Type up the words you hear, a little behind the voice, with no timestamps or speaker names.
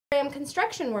diagram,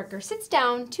 construction worker sits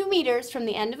down 2 meters from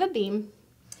the end of a beam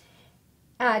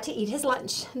to eat his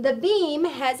lunch. The beam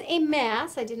has a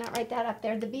mass, I did not write that up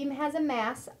there, the beam has a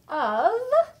mass of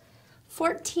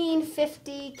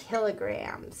 1450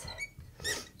 kilograms.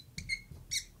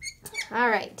 All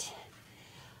right.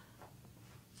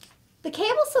 The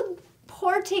cable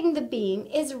supporting the beam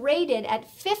is rated at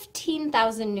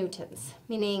 15,000 newtons,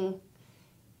 meaning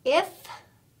if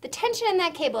the tension in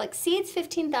that cable exceeds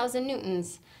 15,000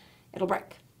 newtons, it'll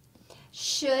break.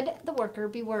 Should the worker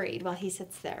be worried while he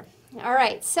sits there? All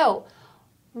right, so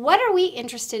what are we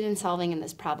interested in solving in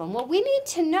this problem? Well, we need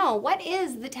to know what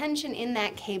is the tension in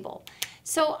that cable.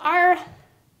 So our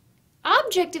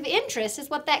object of interest is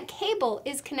what that cable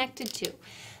is connected to.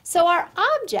 So our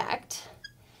object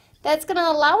that's going to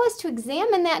allow us to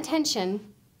examine that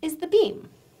tension is the beam.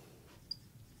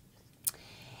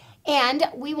 And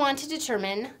we want to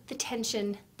determine the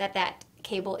tension that that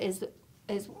cable is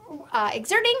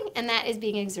exerting, and that is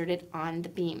being exerted on the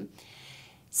beam.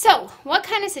 So what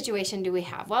kind of situation do we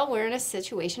have? Well, we're in a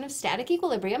situation of static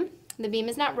equilibrium. The beam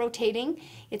is not rotating,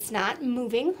 it's not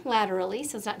moving laterally,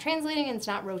 so it's not translating and it's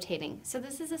not rotating. So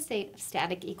this is a state of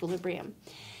static equilibrium.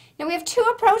 Now we have 2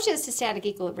 approaches to static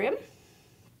equilibrium.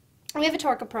 We have a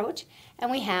torque approach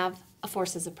and we have a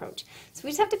forces approach. So we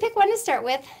just have to pick one to start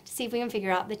with to see if we can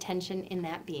figure out the tension in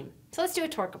that beam. So let's do a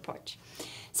torque approach.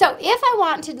 So if I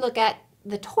want to look at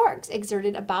the torques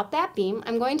exerted about that beam,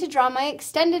 I'm going to draw my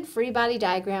extended free body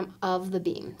diagram of the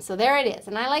beam. So there it is,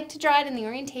 and I like to draw it in the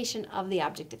orientation of the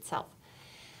object itself.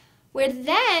 We're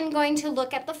then going to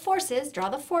look at the forces, draw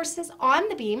the forces on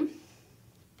the beam,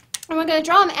 and we're going to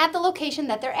draw them at the location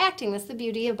that they're acting. That's the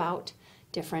beauty about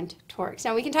different torques.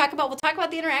 Now we'll talk about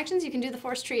the interactions. You can do the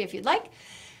force tree if you'd like.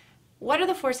 What are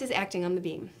the forces acting on the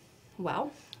beam?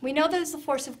 Well, we know there's the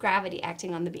force of gravity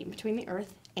acting on the beam between the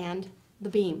earth and the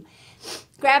beam.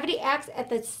 Gravity acts at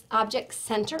the object's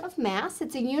center of mass.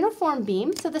 It's a uniform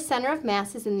beam, so the center of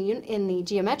mass is in the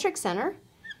geometric center.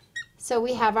 So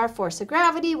we have our force of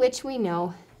gravity, which we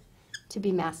know to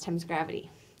be mass times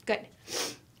gravity. Good.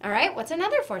 All right, what's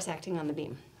another force acting on the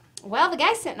beam? Well, the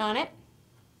guy's sitting on it.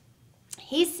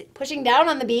 He's pushing down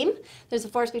on the beam. There's a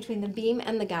force between the beam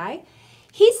and the guy.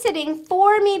 He's sitting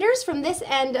 4 meters from this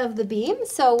end of the beam,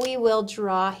 so we will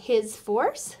draw his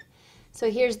force. So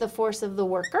here's the force of the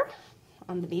worker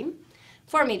on the beam,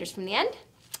 4 meters from the end.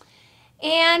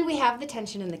 And we have the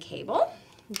tension in the cable.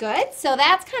 Good, so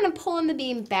that's kind of pulling the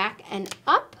beam back and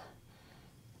up.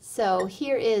 So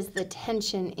here is the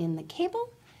tension in the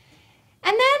cable.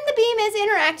 And then the beam is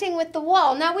interacting with the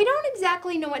wall. Now we don't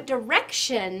exactly know what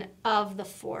direction of the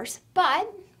force,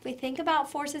 but if we think about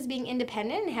forces being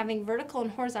independent and having vertical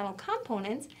and horizontal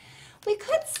components, we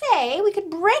could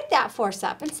break that force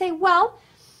up and say, well,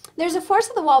 there's a force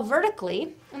of the wall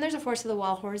vertically, and there's a force of the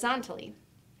wall horizontally.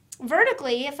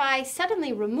 Vertically, if I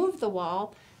suddenly remove the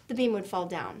wall, the beam would fall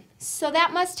down. So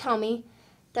that must tell me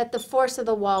that the force of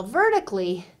the wall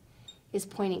vertically is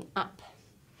pointing up.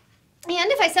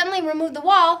 And if I suddenly remove the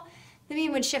wall, the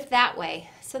beam would shift that way.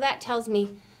 So that tells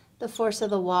me the force of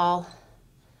the wall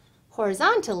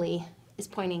horizontally is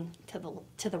pointing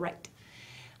to the right.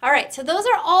 All right, so those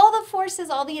are all the forces,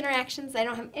 all the interactions. I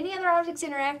don't have any other objects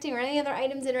interacting or any other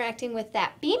items interacting with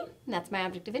that beam, and that's my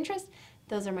object of interest.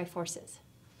 Those are my forces.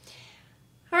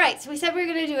 All right, so we said we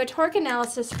were going to do a torque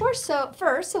analysis first, so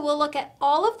we'll look at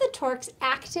all of the torques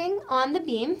acting on the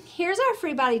beam. Here's our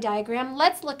free body diagram.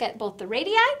 Let's look at both the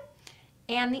radii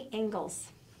and the angles.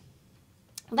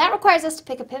 That requires us to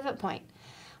pick a pivot point.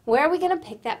 Where are we going to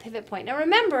pick that pivot point? Now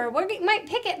remember, we might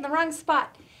pick it in the wrong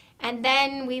spot, and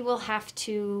then we will have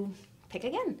to pick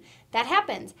again. That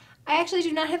happens. I actually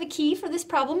do not have a key for this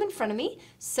problem in front of me,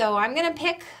 so I'm going to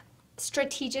pick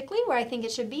strategically where I think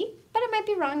it should be, but it might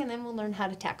be wrong, and then we'll learn how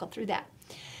to tackle through that.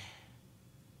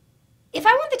 If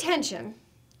I want the tension,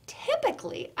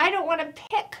 typically I don't want to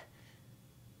pick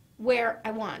where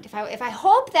I want. If I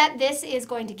hope that this is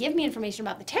going to give me information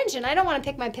about the tension, I don't want to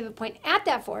pick my pivot point at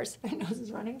that force. My nose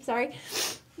is running, sorry.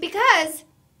 Because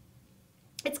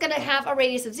it's going to have a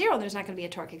radius of 0 and there's not going to be a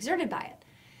torque exerted by it.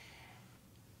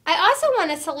 I also want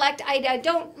to select, I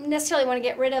don't necessarily want to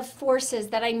get rid of forces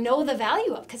that I know the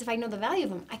value of, because if I know the value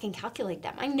of them, I can calculate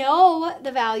them. I know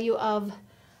the value of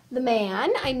the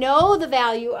man. I know the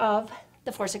value of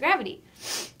the force of gravity.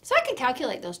 So I can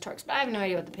calculate those torques, but I have no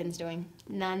idea what the pin's doing.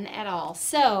 None at all.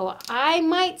 So I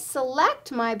might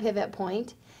select my pivot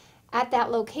point at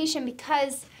that location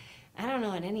because I don't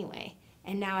know it anyway.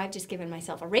 And now I've just given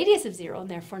myself a radius of 0 and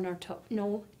therefore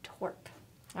no torque.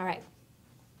 All right.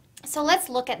 So let's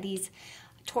look at these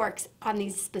torques on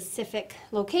these specific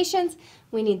locations.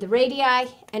 We need the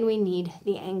radii and we need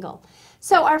the angle.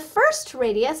 So our first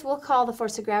radius, we'll call the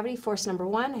force of gravity force number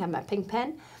 1. I have my pink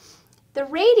pen. The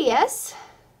radius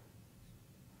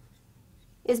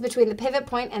is between the pivot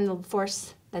point and the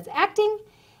force that's acting.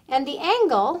 And the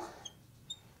angle,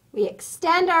 we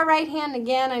extend our right hand.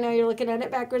 Again, I know you're looking at it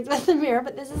backwards with the mirror,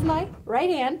 but this is my right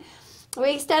hand.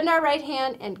 We extend our right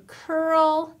hand and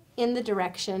curl in the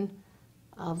direction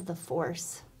of the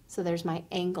force. So there's my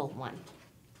angle 1.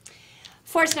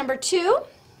 Force number 2,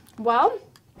 well,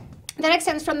 that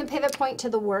extends from the pivot point to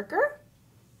the worker.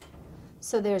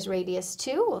 So there's radius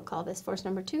 2. We'll call this force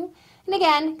number 2. And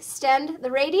again, extend the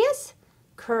radius,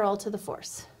 curl to the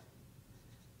force.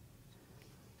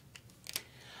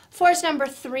 Force number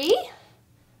 3,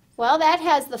 well, that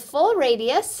has the full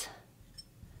radius,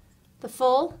 the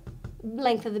full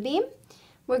length of the beam.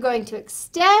 We're going to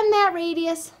extend that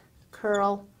radius,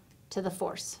 curl to the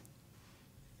force.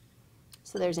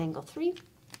 So there's angle 3.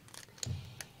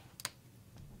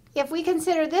 If we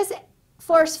consider this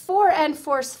force 4 and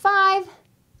force 5,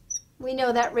 we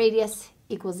know that radius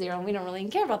equals 0. And we don't really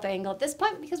care about the angle at this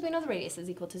point because we know the radius is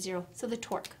equal to 0. So the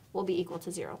torque will be equal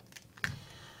to 0.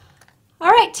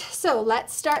 All right, so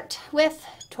let's start with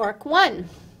torque 1.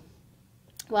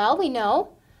 Well, we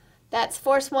know that's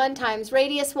force 1 times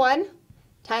radius 1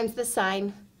 times the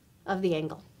sine of the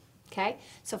angle. Okay,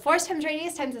 so force times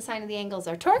radius times the sine of the angle is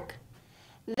our torque.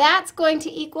 That's going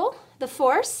to equal the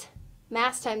force,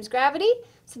 mass times gravity.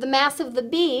 So the mass of the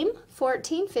beam,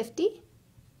 1450,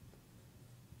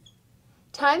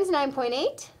 times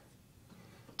 9.8,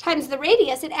 times the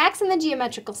radius. It acts in the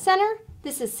geometrical center.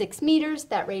 This is 6 meters.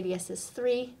 That radius is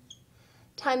 3,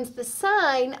 times the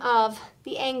sine of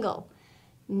the angle,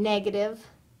 negative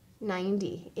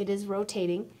 90. It is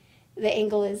rotating. The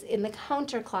angle is in the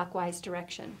counterclockwise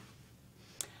direction.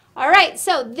 All right,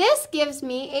 so this gives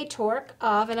me a torque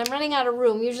of, and I'm running out of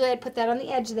room. Usually I'd put that on the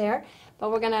edge there,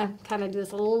 but we're going to kind of do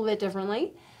this a little bit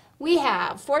differently. We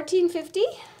have 1450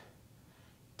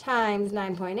 times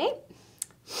 9.8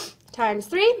 times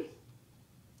 3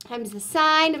 times the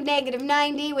sine of negative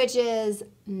 90, which is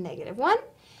negative 1.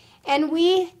 And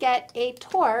we get a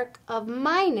torque of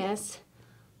minus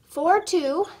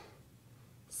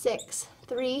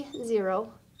 42630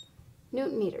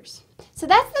 Newton meters. So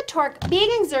that's the torque being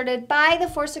exerted by the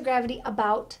force of gravity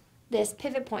about this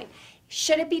pivot point.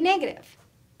 Should it be negative?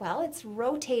 Well, it's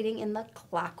rotating in the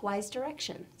clockwise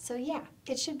direction. So yeah,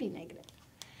 it should be negative.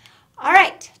 All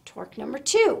right, torque number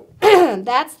 2.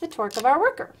 That's the torque of our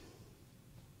worker.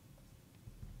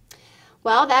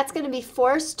 Well, that's going to be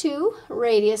force 2,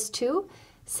 radius 2,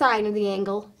 sine of the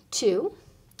angle 2.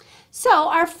 So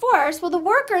our force, well, the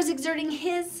worker is exerting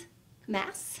his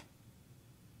mass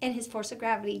and his force of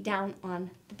gravity down on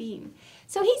the beam.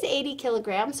 So he's 80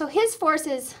 kilograms. So his force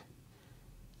is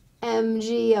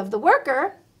mg of the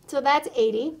worker. So that's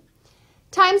 80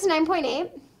 times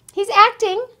 9.8. He's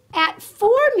acting at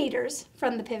 4 meters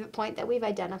from the pivot point that we've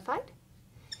identified.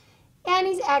 And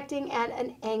he's acting at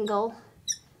an angle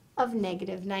of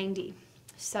negative 90.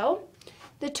 So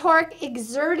the torque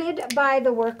exerted by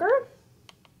the worker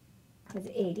is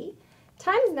 80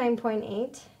 times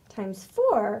 9.8 times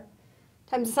 4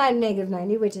 times the sine of negative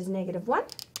 90, which is negative 1,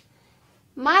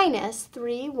 minus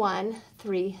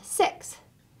 3136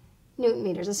 Newton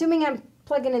meters, assuming I'm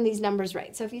plugging in these numbers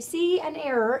right. So if you see an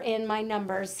error in my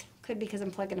numbers, could be because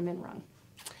I'm plugging them in wrong.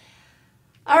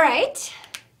 All right.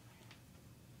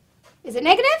 Is it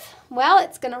negative? Well,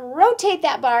 it's going to rotate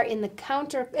that bar in the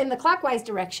clockwise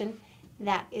direction.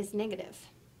 That is negative.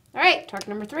 All right, torque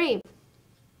number 3.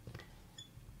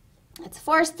 It's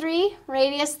force 3,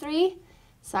 radius 3,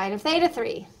 sine of theta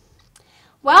 3.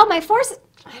 Well, my force,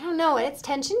 I don't know, it's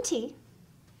tension T.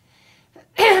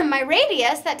 My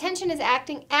radius, that tension is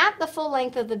acting at the full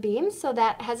length of the beam, so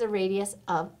that has a radius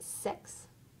of 6.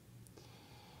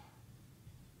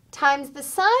 Times the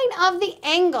sine of the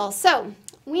angle. So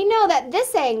we know that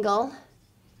this angle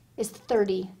is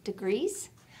 30 degrees.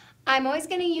 I'm always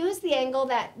going to use the angle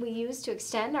that we use to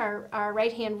extend our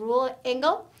right-hand rule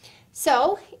angle.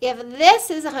 So if this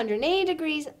is 180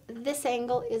 degrees, this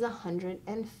angle is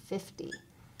 150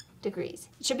 degrees.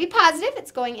 It should be positive.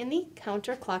 It's going in the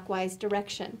counterclockwise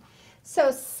direction.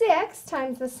 So 6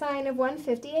 times the sine of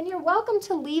 150, and you're welcome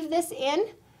to leave this in,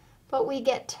 but we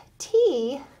get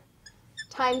T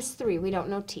times 3. We don't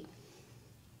know T.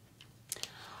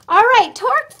 All right,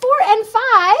 torque 4 and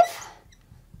 5.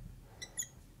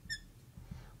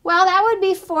 Well, that would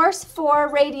be force 4,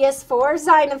 radius 4,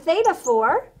 sine of theta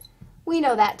 4. We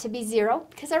know that to be 0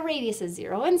 because our radius is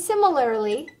 0. And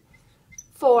similarly,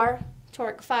 for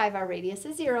torque 5, our radius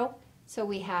is 0. So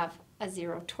we have a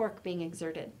 0 torque being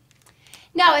exerted.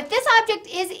 Now, if this object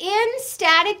is in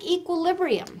static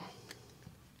equilibrium,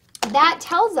 that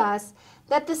tells us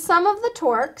that the sum of the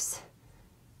torques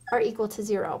are equal to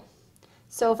 0.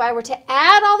 So if I were to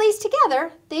add all these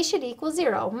together, they should equal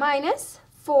 0. Minus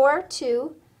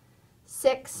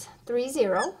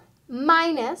 42630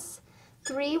 minus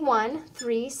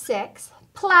 3136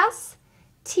 plus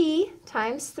t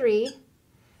times 3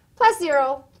 plus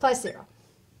 0 plus 0.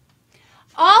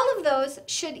 All of those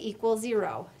should equal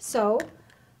 0. So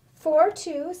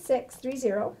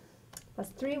 42630 plus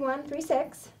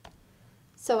 3136.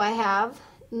 So I have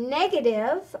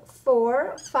negative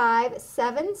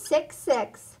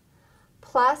 45766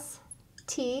 plus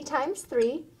t times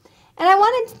 3. And I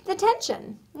wanted the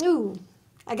tension. Ooh,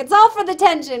 I could solve for the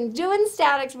tension. Doing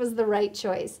statics was the right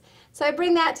choice. So I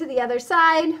bring that to the other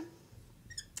side,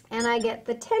 and I get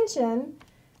the tension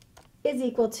is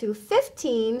equal to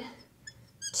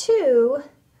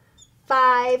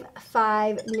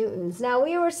 15.255 newtons. Now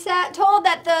we were told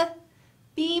that the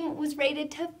beam was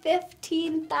rated to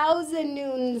 15,000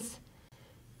 newtons.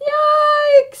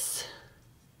 Yikes!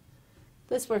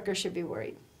 This worker should be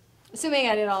worried, assuming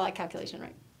I did all that calculation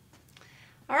right.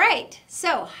 All right,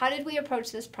 so how did we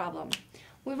approach this problem?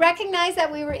 We recognized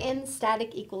that we were in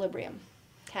static equilibrium,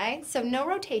 okay? So no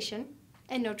rotation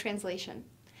and no translation.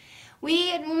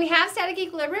 When we have static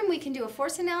equilibrium, we can do a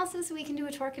force analysis, we can do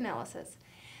a torque analysis.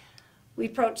 We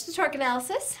approached the torque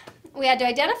analysis. We had to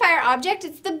identify our object,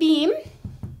 it's the beam.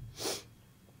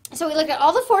 So we looked at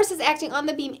all the forces acting on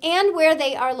the beam and where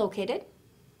they are located.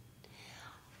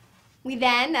 We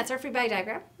then, that's our free body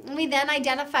diagram, and we then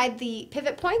identified the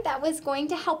pivot point that was going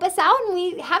to help us out, and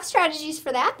we have strategies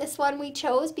for that. This one we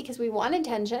chose because we wanted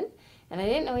tension, and I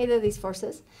didn't know either of these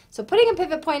forces. So putting a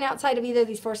pivot point outside of either of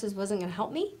these forces wasn't going to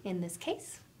help me in this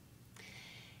case.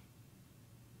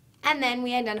 And then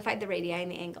we identified the radii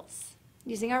and the angles,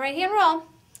 using our right-hand rule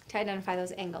to identify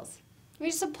those angles.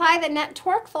 We just apply the net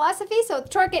torque philosophy, so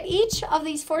torque at each of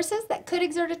these forces that could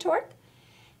exert a torque,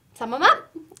 sum them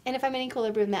up, and if I'm in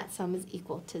equilibrium, that sum is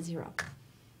equal to 0.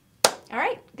 All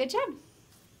right, good job.